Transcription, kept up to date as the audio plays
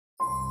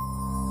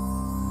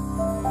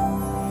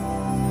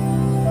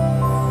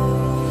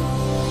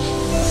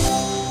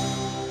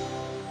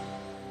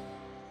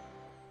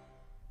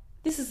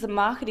the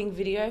marketing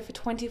video for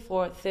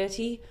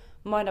 2430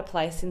 Mona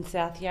Place in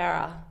South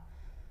Yarra.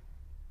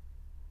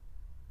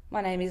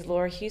 My name is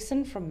Laura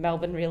Hewson from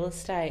Melbourne Real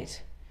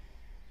Estate.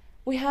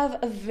 We have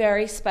a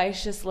very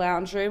spacious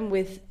lounge room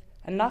with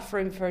enough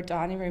room for a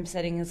dining room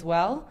setting as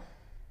well,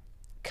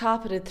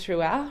 carpeted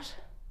throughout.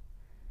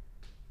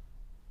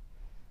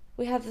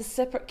 We have the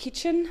separate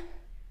kitchen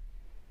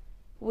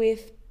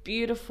with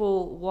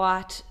beautiful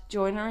white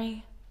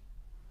joinery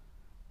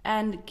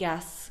and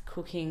gas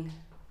cooking.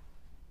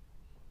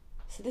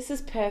 So this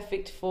is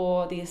perfect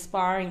for the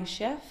aspiring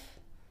chef,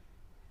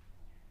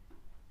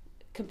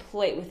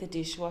 complete with a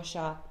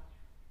dishwasher.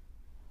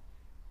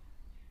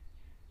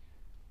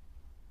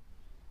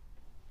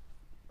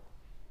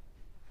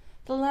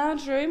 The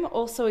lounge room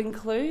also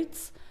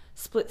includes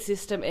split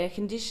system air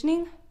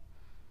conditioning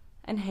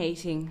and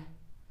heating.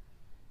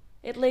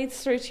 It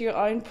leads through to your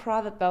own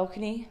private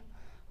balcony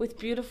with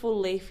beautiful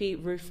leafy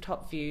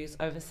rooftop views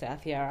over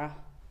South Yarra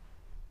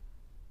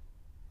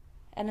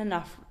and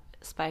enough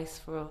space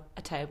for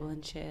a table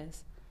and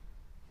chairs.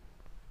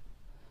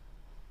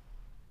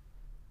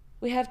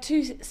 We have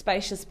 2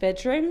 spacious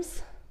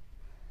bedrooms,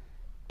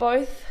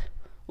 both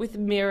with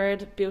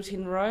mirrored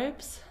built-in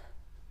robes,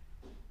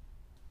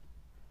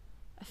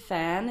 a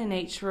fan in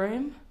each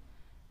room,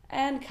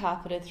 and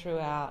carpeted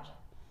throughout.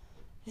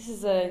 This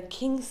is a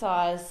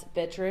king-size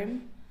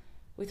bedroom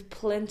with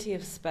plenty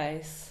of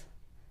space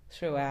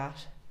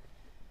throughout.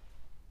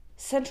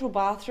 Central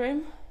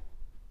bathroom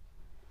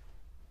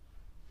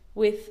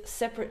with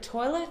separate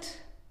toilet,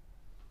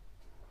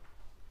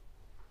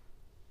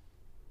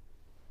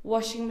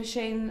 washing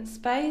machine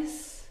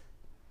space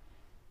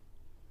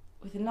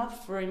with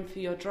enough room for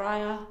your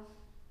dryer.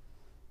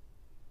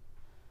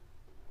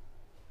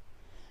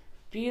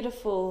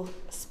 Beautiful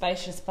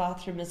spacious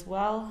bathroom as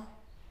well,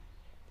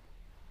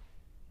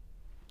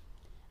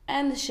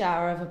 and the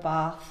shower over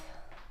bath.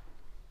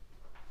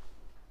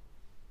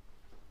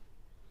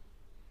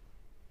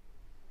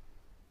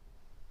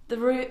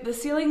 The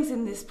ceilings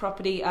in this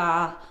property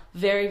are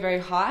very, very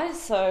high,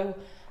 so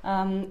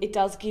it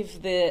does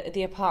give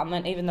the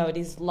apartment, even though it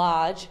is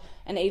large,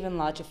 an even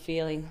larger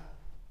feeling.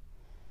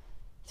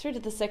 Through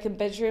to the second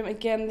bedroom.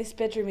 Again, this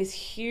bedroom is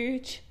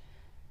huge.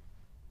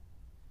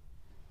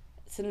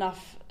 It's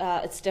enough.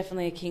 It's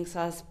definitely a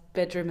king-size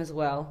bedroom as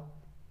well.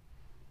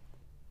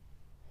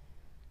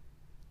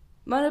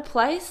 Mona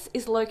Place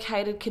is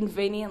located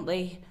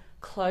conveniently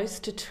close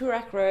to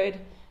Toorak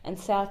Road and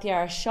South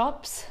Yarra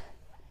shops,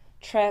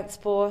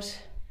 transport,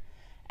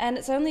 and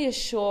it's only a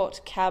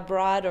short cab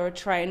ride or a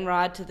train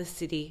ride to the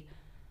city.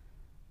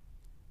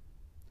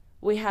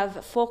 We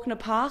have Faulkner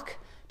Park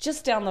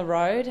just down the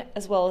road,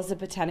 as well as the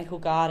Botanical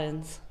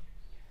Gardens.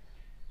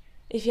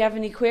 If you have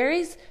any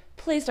queries,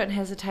 please don't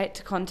hesitate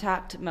to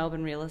contact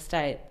Melbourne Real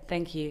Estate.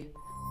 Thank you.